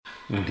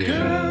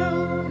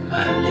Girl,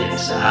 my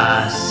lips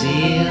are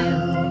sealed.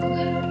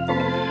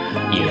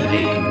 You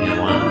make me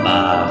want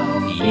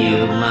barf.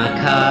 Yield my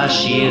car,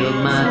 shield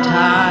my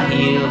tie,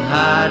 heel,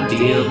 high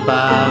deal,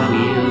 bar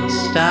wheel,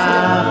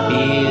 stop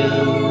you.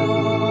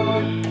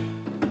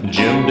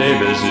 Jim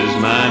Davis is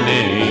my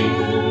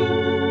name.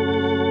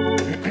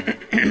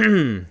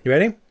 You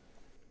ready?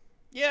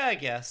 Yeah, I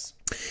guess.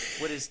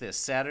 What is this,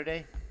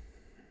 Saturday?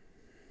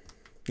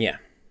 Yeah.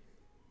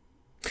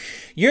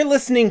 You're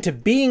listening to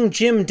Being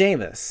Jim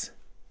Davis,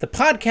 the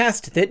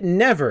podcast that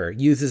never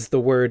uses the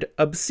word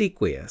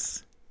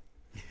obsequious.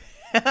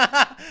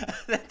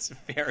 That's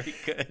very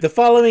good. The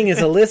following is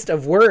a list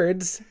of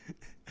words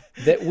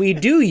that we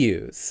do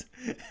use.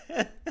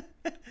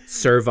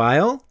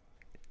 Servile,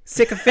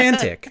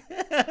 sycophantic,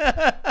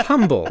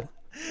 humble,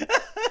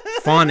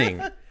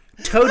 fawning,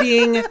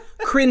 toadying,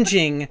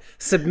 cringing,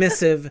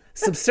 submissive,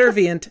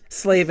 subservient,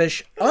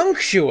 slavish,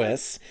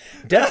 unctuous,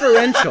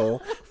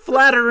 deferential,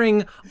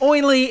 flattering,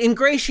 oily,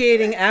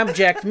 ingratiating,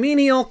 abject,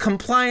 menial,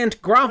 compliant,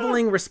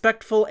 groveling,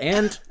 respectful,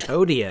 and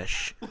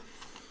toadyish.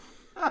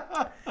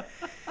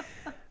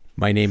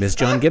 My name is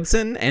John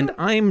Gibson, and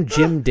I'm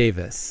Jim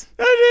Davis.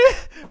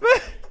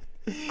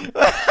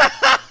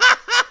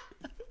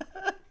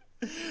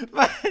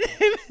 My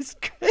name is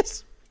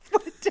Chris.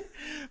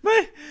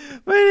 My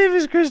name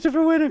is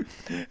Christopher Winter.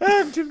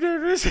 I'm Jim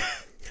Davis.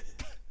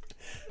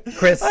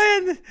 Chris,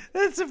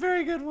 That's a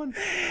very good one.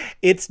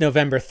 it's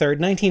November 3rd,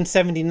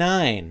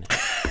 1979.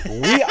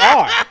 We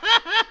are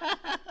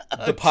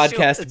the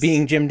podcast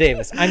Being Jim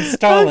Davis. I'm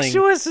stalling.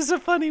 Unctuous is a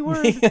funny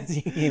word.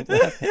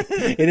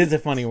 It is a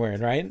funny word,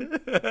 right?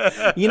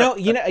 You know,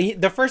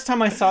 the first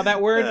time I saw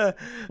that word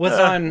was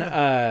on,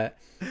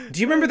 do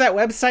you remember that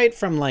website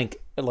from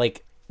like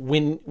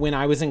when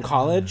I was in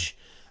college?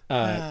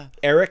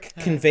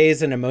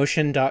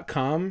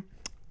 EricConveysAnemotion.com.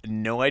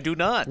 No, I do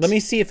not. Let me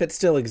see if it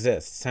still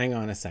exists. Hang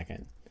on a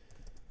second.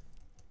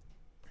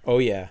 Oh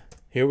yeah,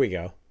 here we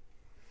go.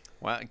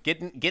 Wow,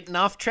 getting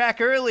off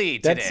track early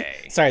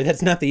today. Sorry,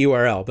 that's not the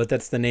URL, but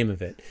that's the name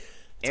of it.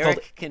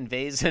 Eric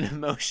conveys an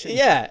emotion.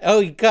 Yeah.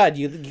 Oh God,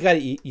 you got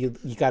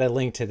a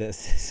link to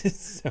this. This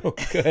is so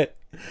good.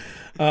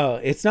 Oh,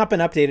 it's not been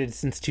updated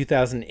since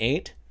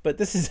 2008, but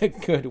this is a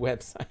good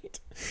website.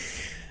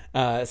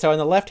 So on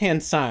the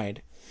left-hand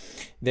side,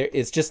 there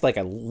is just like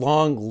a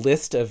long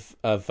list of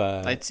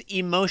It's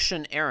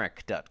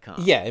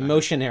emotioneric.com. yeah,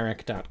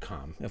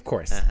 emotioneric.com. Of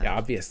course. Yeah,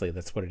 obviously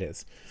that's what it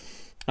is.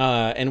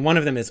 And one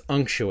of them is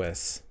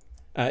unctuous.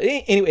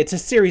 Anyway, it's a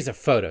series of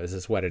photos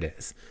is what it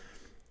is.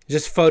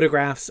 Just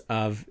photographs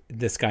of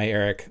this guy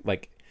Eric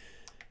like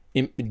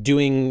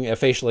doing a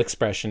facial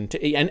expression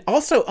and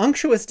also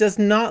unctuous does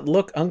not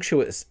look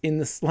unctuous in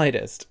the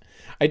slightest.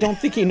 I don't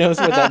think he knows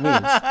what that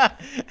means.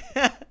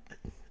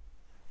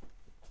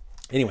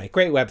 Anyway,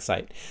 great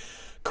website.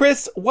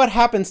 Chris, what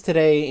happens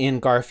today in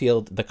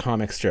Garfield, the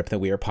comic strip that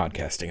we are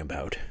podcasting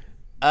about?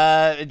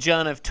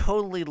 John, I've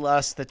totally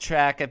lost the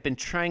track. I've been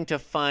trying to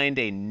find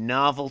a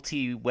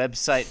novelty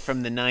website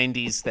from the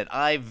 90s that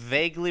I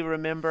vaguely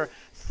remember.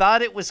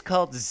 Thought it was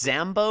called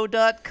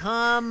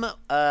Zambo.com.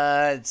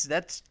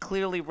 That's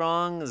clearly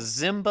wrong.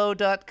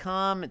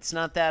 Zimbo.com. It's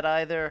not that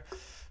either.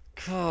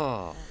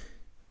 Oh.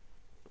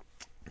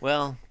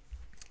 Well,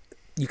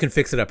 You can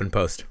fix it up in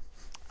post.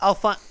 I'll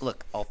find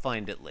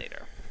it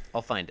later.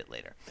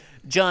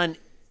 John,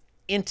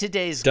 in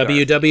today's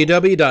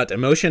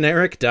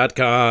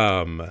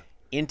www.emotioneric.com.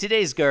 In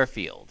today's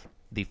Garfield,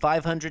 the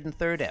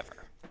 503rd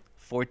ever,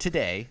 for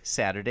today,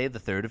 Saturday, the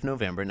 3rd of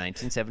November,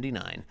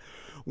 1979,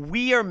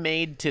 we are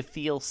made to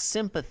feel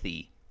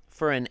sympathy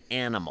for an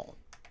animal.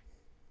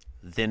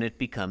 Then it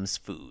becomes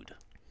food.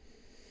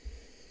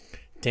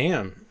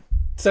 Damn.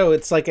 So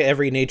it's like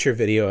every nature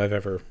video I've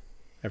ever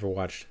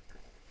watched.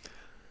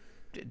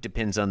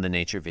 Depends on the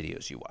nature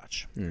videos you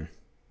watch. I'm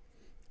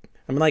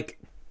like,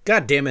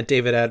 God damn it,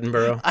 David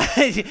Attenborough.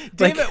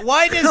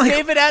 Why does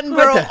David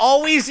Attenborough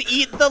always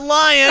eat the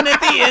lion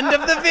at the end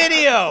of the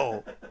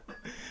video?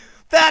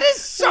 That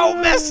is so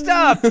messed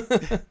up.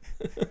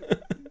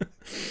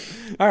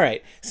 All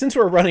right, since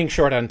we're running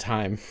short on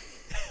time.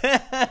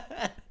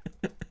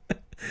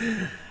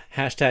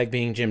 Hashtag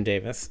Being Jim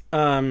Davis.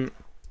 I'm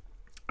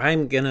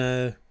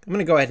gonna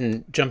go ahead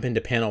and jump into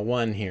panel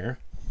 1 here,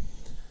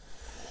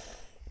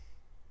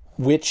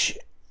 which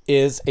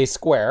is a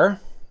square.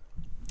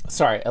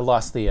 Sorry, I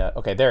lost the...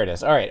 okay, there it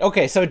is. All right.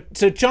 Okay, so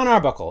John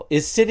Arbuckle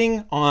is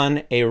sitting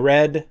on a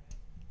red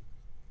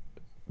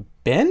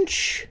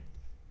bench,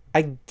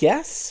 I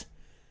guess,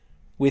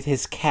 with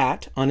his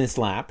cat on his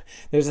lap.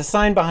 There's a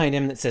sign behind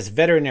him that says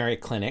veterinary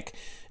clinic.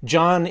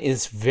 John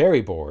is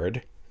very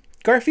bored.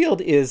 Garfield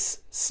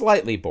is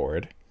slightly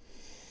bored.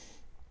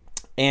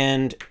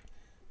 And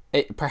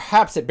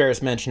perhaps it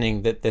bears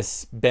mentioning that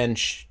this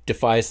bench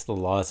defies the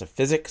laws of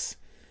physics.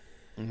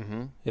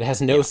 Mm-hmm. It has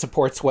no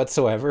supports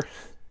whatsoever.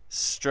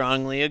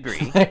 Strongly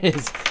agree.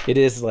 It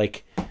is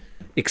like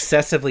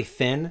excessively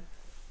thin,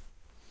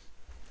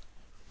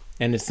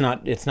 and it's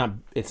not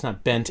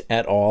bent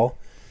at all.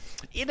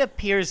 It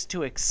appears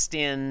to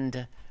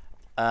extend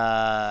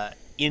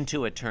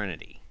into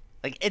eternity.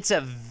 Like, it's a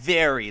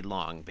very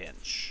long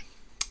bench.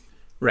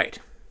 Right.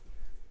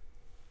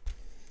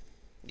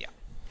 Yeah.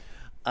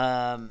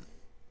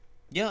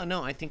 Yeah,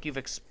 no, I think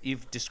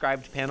you've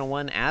described panel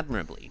 1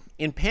 admirably.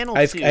 In panel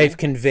 2... I've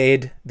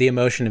conveyed the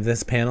emotion of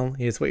this panel,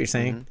 is what you're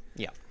saying?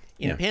 Mm-hmm. Yeah.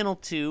 In panel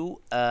 2,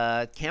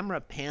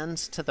 camera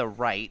pans to the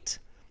right,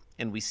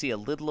 and we see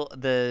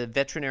the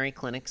veterinary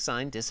clinic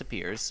sign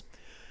disappears.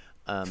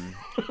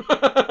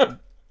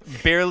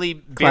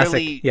 Barely,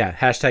 yeah.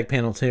 Hashtag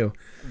panel 2.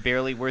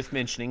 Barely worth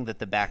mentioning that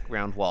the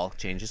background wall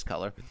changes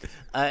color.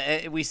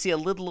 We see a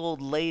little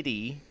old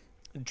lady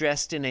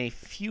dressed in a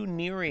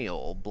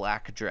funereal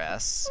black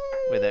dress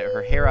with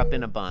her hair up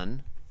in a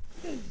bun.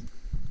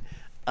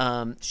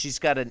 She's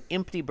got an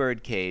empty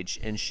bird cage,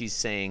 and she's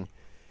saying,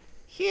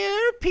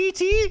 "Here,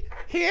 Petey!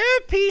 Here,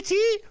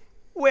 Petey!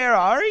 Where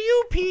are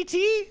you,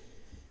 Petey?"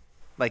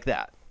 Like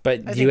that.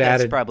 But I you think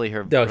added that's probably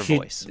her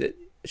voice.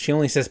 She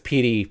only says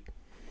Petey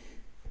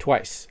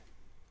twice.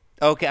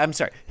 Okay, I'm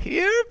sorry.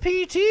 Here,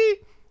 Petey!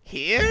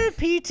 Here,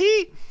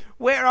 Petey!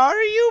 Where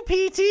are you,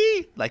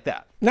 Petey? Like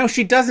that. No,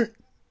 she doesn't.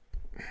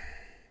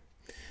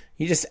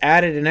 You just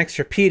added an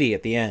extra Petey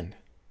at the end.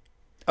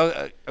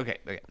 Oh, okay.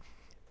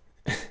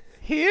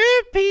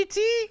 Here,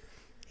 Petey!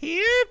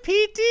 Here,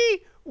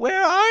 Petey!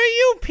 Where are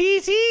you,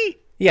 Petey?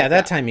 Yeah,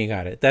 that time you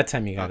got it. That's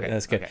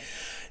good.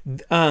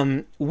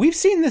 Okay. We've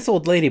seen this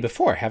old lady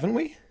before, haven't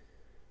we?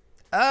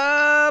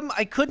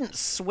 I couldn't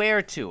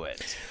swear to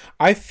it.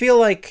 I feel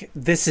like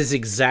this is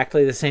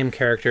exactly the same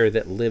character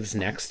that lives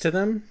next to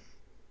them.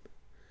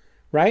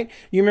 Right?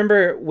 You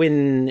remember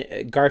when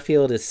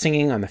Garfield is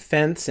singing on the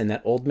fence and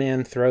that old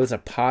man throws a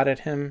pot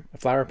at him, a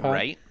flower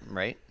pot?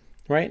 Right?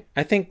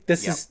 I think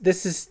this is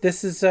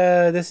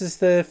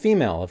the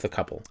female of the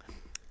couple.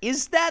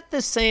 Is that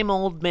the same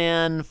old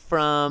man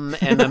from,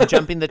 and I'm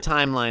jumping the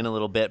timeline a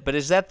little bit, but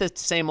is that the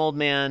same old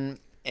man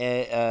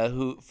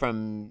who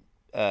from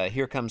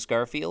Here Comes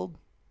Garfield?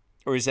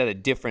 Or is that a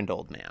different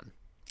old man?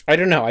 I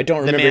don't know. I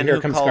don't remember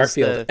Here Comes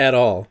Garfield at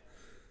all.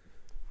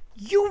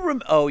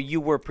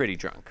 You were pretty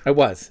drunk. I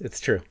was. It's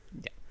true.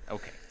 Yeah.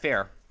 Okay.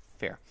 Fair.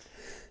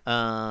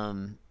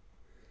 Yeah,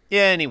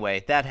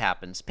 anyway, that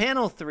happens.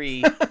 Panel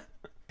 3,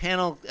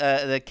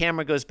 the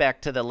camera goes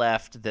back to the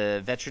left.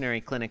 The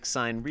veterinary clinic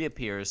sign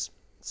reappears.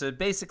 So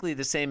basically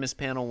the same as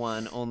panel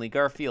 1, only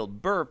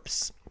Garfield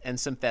burps and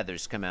some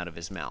feathers come out of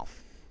his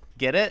mouth.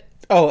 Get it?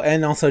 Oh,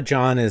 and also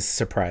John is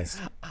surprised.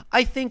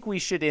 I think we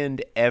should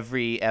end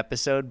every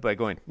episode by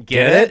going,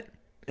 Get it?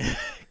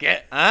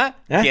 Get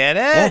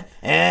it?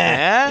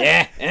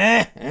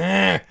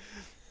 Yeah.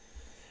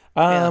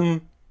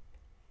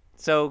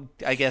 So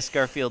I guess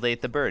Garfield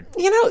ate the bird.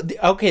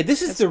 Okay,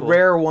 this is the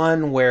rare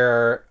one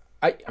where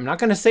I'm not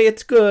going to say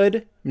it's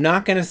good. I'm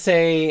not going to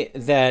say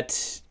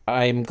that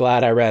I'm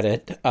glad I read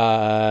it.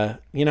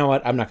 You know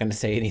what? I'm not going to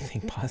say anything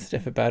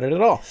positive about it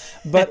at all.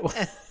 But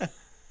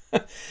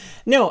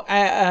no,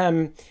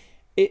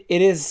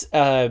 it is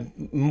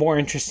more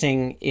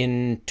interesting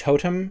in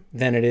totem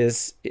than it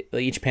is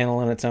each panel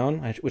on its own,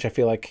 which I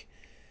feel like,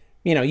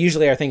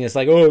 usually our thing is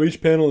like, oh,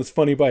 each panel is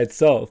funny by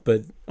itself,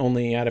 but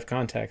only out of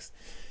context,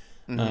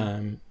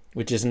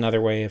 which is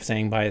another way of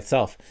saying by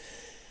itself.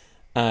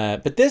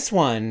 But this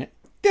one,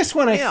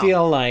 I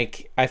feel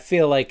like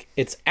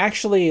it's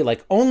actually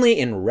like only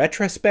in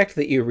retrospect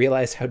that you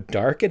realize how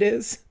dark it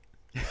is.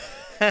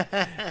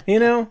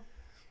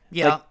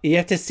 Yeah, like, you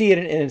have to see it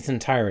in its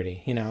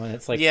entirety, and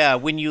it's like... Yeah,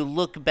 when you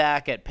look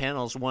back at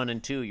panels 1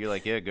 and 2, you're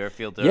like, yeah,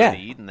 Garfield's already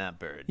eaten that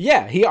bird.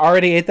 Yeah, he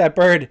already ate that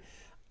bird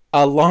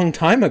a long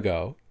time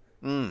ago.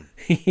 Not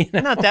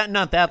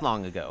that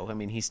long ago. I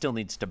mean, he still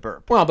needs to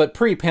burp. Well, but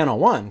pre-panel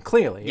 1,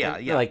 clearly. Yeah.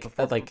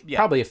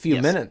 Probably a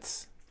few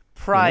minutes.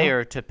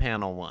 Prior to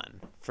panel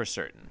 1, for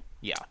certain.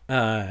 Yeah.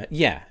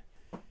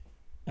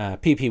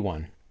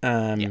 PP1.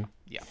 Yeah.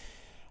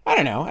 I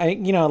don't know.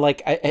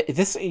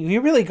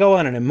 You really go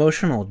on an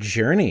emotional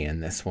journey in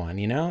this one.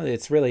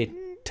 It's really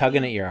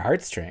tugging at your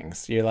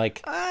heartstrings. You're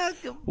like,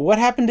 what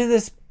happened to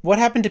this? What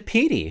happened to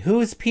Petey?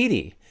 Who is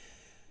Petey?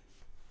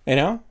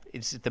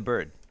 It's the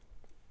bird.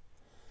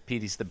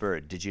 Petey's the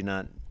bird. Did you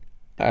not?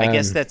 I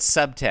guess that's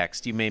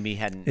subtext. You maybe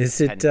hadn't.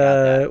 Is it?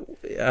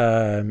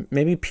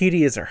 Maybe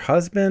Petey is her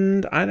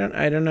husband. I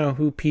don't know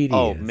who Petey is.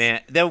 Oh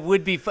man, that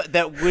would be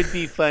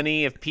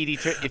funny if Petey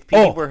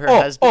were her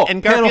husband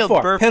and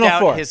Garfield burped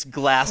out his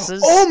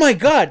glasses. Oh my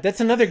God,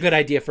 that's another good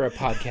idea for a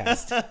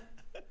podcast.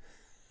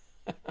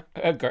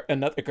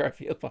 Another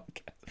Garfield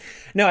podcast.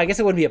 No, I guess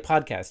it wouldn't be a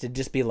podcast. It'd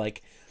just be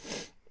like,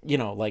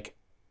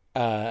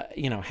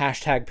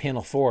 hashtag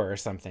panel 4 or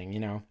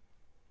something.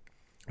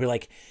 We're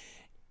like.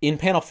 In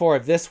panel 4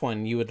 of this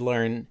one, you would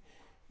learn,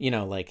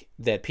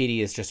 that Petey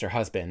is just her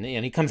husband.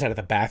 And he comes out of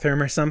the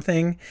bathroom or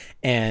something.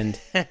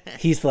 And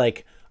he's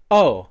like,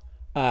 oh,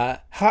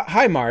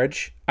 hi,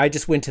 Marge. I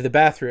just went to the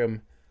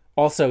bathroom.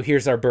 Also,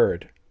 here's our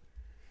bird.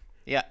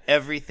 Yeah,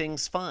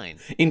 everything's fine.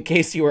 In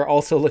case you were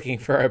also looking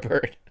for our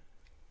bird.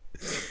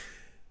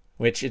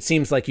 Which it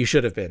seems like you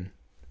should have been,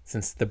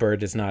 since the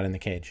bird is not in the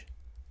cage.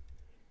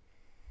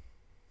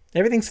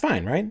 Everything's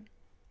fine, right?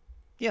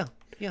 Yeah.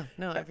 Yeah,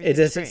 no,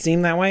 Does it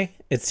seem that way?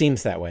 It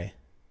seems that way.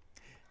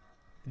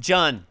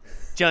 John,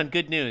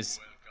 good news.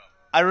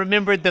 I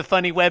remembered the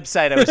funny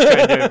website I was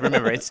trying to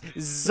remember. It's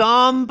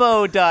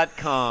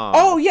Zombo.com.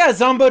 Oh, yeah,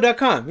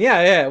 Zombo.com.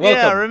 Yeah, welcome.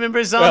 Yeah,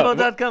 remember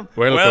Zombo.com?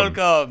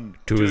 Welcome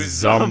to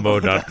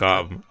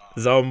Zombo.com.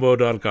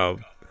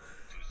 Zombo.com.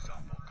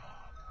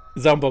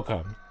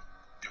 Zombocom.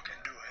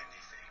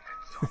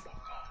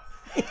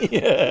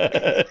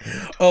 Yeah.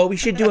 Oh, we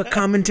should do a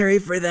commentary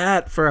for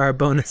that for our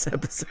bonus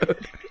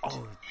episode.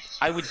 Oh,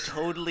 I would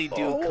totally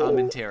do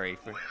commentary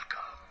for.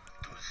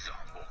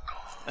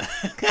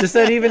 Does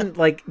that even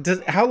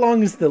how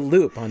long is the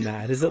loop on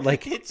that? Is it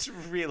like It's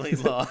really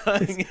long.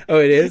 Oh,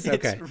 it is?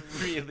 Okay.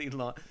 It's really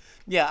long.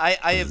 Yeah,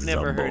 I have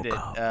never heard it.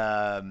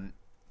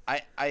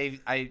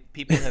 I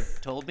people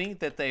have told me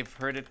that they've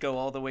heard it go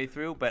all the way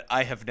through, but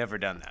I have never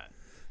done that.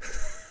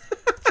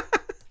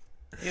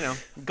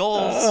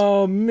 Goals.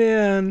 Oh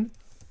man.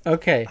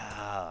 Okay.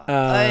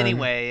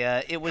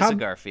 Anyway, it was a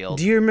Garfield.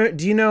 Do you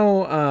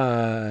know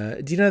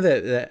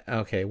that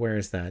okay, where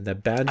is that? The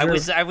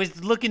Badger? I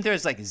was looking there.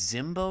 It's like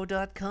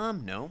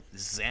Zimbo.com. No,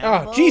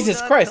 Zambo. Oh,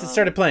 Jesus Christ! It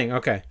started playing.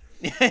 Okay.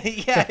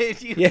 Yeah.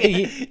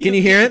 Can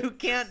you hear it? You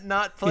can't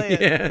not play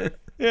it.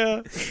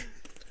 Yeah.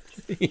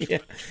 Yeah.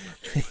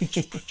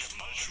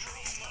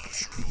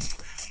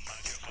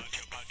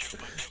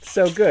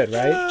 So good,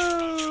 right?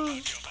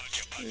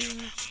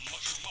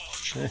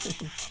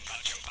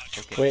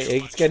 Okay. Wait,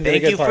 it's getting to the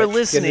Thank good you part. for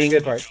listening.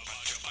 Getting to the good part.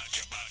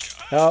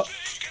 Oh.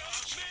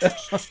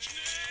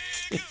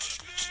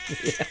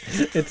 Yeah,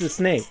 it's a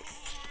snake.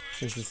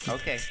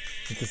 Okay.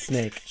 It's a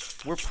snake.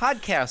 We're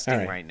podcasting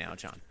right. right now,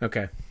 John.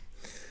 Okay.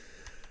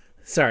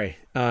 Sorry.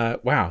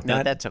 Wow.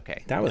 No, that's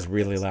okay. That was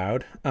really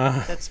loud.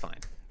 That's fine.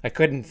 I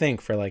couldn't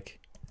think for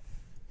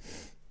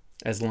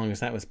as long as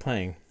that was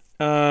playing.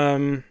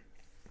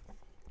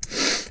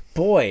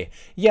 Boy.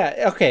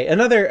 Yeah, okay.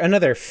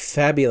 Another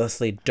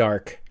fabulously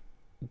dark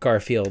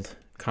Garfield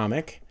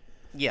comic.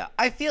 Yeah,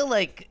 I feel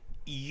like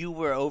you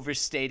were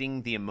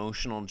overstating the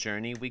emotional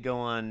journey we go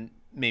on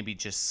maybe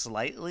just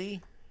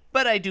slightly.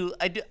 But I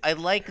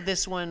like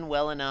this one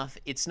well enough.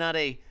 It's not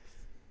a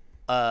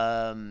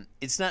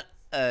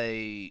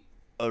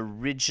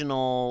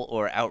original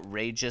or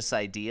outrageous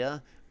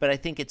idea, but I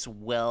think it's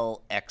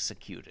well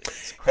executed.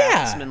 It's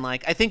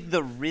craftsmanlike. I think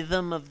the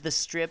rhythm of the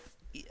strip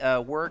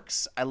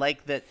works. I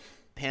like that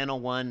panel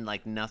 1,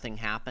 nothing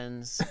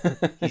happens.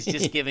 He's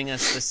just giving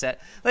us the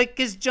set.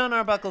 Because John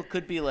Arbuckle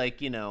could be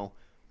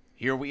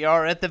here we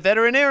are at the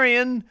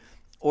veterinarian.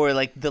 Or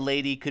the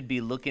lady could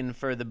be looking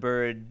for the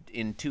bird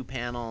in 2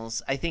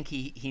 panels. I think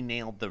he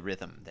nailed the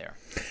rhythm there.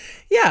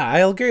 Yeah,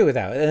 I'll agree with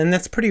that. And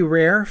that's pretty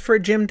rare for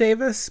Jim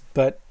Davis,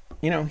 but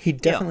he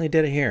definitely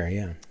did it here,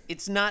 yeah.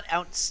 It's not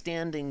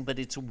outstanding, but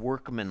it's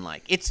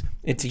workmanlike. It's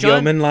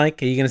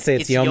yeoman-like? Are you going to say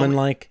it's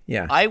yeoman-like?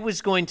 Yeah. I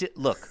was going to...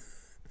 Look.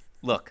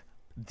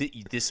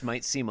 This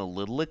might seem a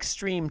little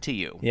extreme to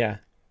you. Yeah.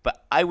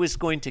 But I was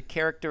going to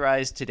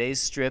characterize today's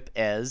strip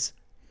as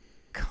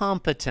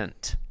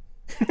competent.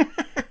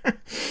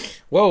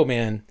 Whoa,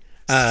 man.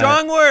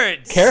 Strong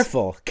words.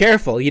 Careful.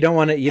 You don't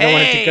want it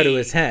to go to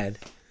his head.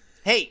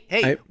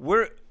 Hey,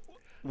 we're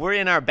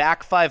in our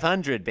back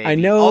 500, baby. I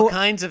know all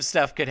kinds of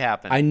stuff could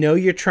happen. I know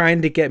you're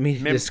trying to get me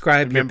to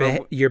describe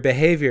your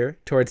behavior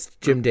towards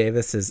Jim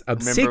Davis as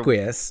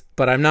obsequious,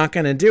 but I'm not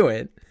going to do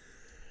it.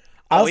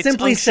 I'll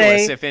simply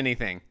say, if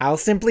anything, I'll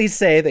simply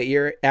say that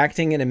you're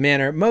acting in a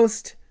manner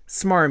most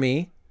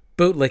smarmy,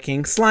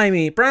 bootlicking,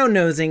 slimy,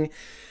 brown-nosing,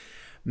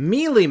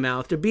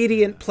 mealy-mouthed,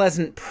 obedient,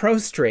 pleasant,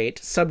 prostrate,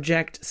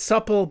 subject,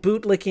 supple,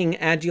 bootlicking,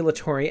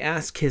 adulatory,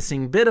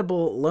 ass-kissing,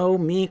 biddable, low,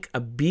 meek,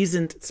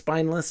 obeisant,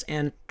 spineless,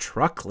 and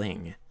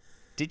truckling.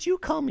 Did you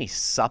call me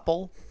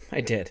supple?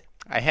 I did.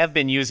 I have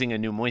been using a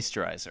new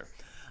moisturizer.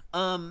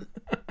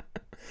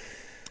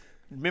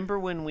 Remember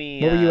when we...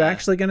 What were you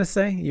actually going to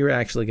say? You were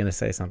actually going to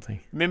say something.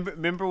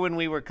 Remember when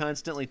we were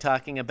constantly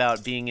talking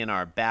about being in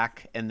our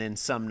back and then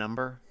some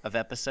number of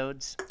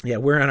episodes? Yeah,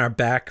 we're on our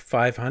back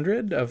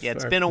 500 of... Yeah,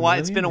 it's been a while.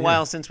 It's been a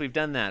while since we've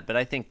done that, but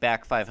I think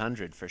back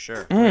 500 for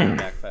sure.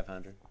 Back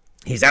 500.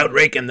 He's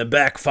outraking the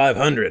back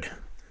 500.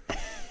 Are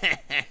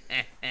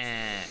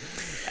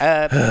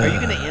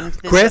you going to end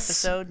this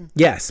episode?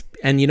 Yes,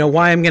 and you know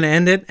why I'm going to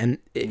end it? And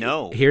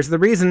no. Here's the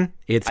reason.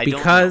 It's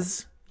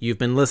because... You've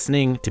been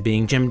listening to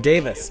Being Jim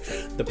Davis,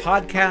 the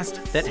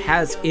podcast that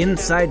has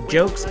inside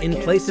jokes in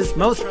places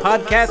most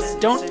podcasts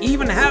don't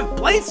even have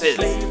places.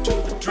 You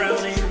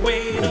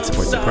can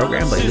support the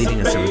program by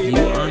leaving us a review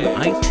on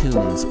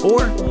iTunes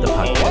or the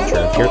podcatcher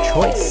of your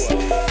choice.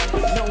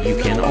 You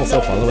can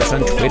also follow us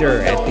on Twitter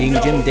at Being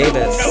Jim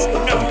Davis. You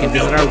can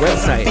visit our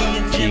website,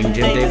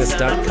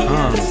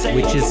 beingjimdavis.com,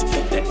 which is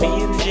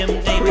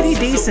pretty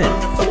decent.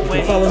 You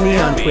can follow me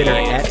on Twitter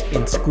at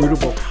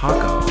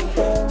InscrutableTaco.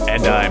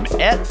 And I'm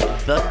at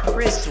the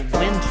Chris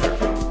Winter.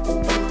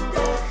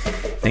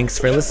 Thanks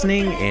for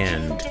listening,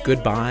 and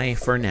goodbye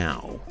for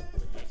now.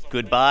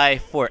 Goodbye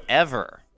forever.